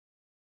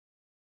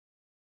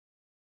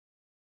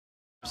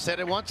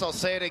Said it once, I'll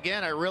say it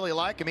again. I really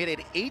like him. He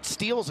had 8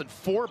 steals and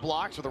 4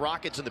 blocks for the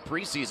Rockets in the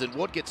preseason.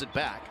 Wood gets it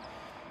back.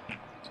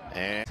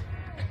 And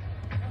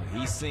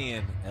he's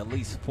seeing at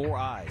least 4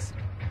 eyes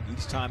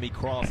each time he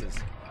crosses.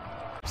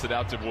 Puts it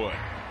out to Wood.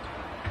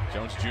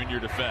 Jones Jr.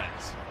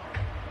 defends.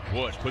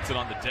 Wood puts it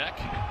on the deck.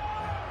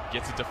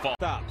 Gets it to fall.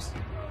 Stops.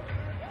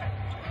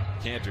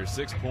 Cantor,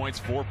 6 points,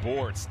 4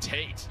 boards.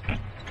 Tate.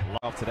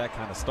 Off to that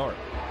kind of start.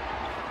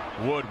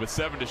 Wood with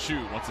 7 to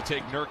shoot. Wants to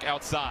take Nurk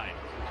outside.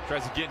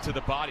 Tries to get into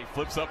the body.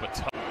 Flips up a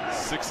tough.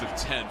 6 of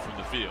 10 from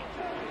the field.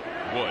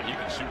 Wood, he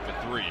can shoot for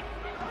 3.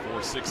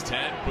 4, 6,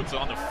 10. Puts it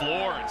on the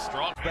floor and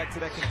strong. Back to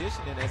that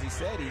condition, and as he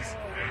said, he's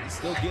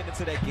still getting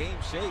into that game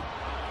shape.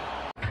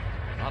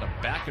 A lot of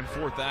back and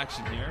forth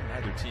action here.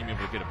 Neither team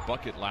able to get a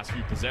bucket last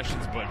few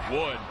possessions, but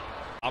Wood.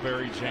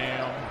 Strawberry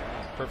jam.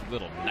 Perfect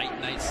little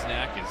night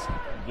snack as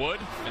Wood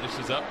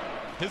finishes up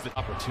his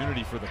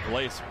opportunity for the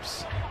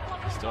Blazers.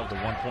 Still have the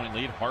 1-point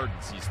lead. Harden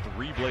sees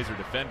 3 Blazer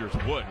defenders.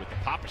 Wood with the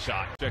pop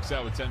shot. Checks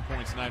out with 10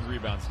 points, 9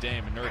 rebounds.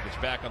 Dame and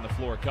Nurkic back on the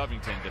floor.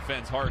 Covington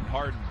defends Harden.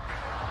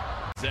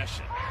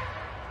 Possession.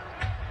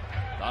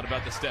 Thought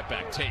about the step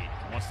back. Tate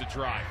wants to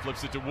drive.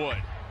 Flips it to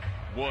Wood.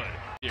 Wood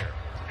here.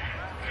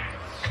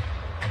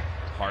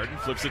 Harden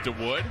flips it to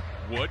Wood.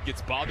 Wood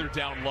gets bothered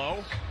down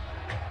low.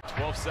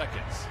 12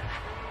 seconds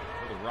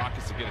for the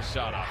Rockets to get a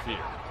shot off here.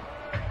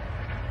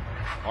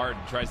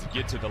 Harden tries to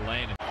get to the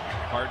lane, and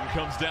Harden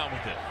comes down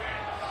with it.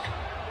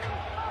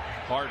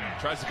 Harden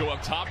tries to go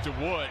up top to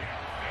Wood.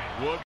 Wood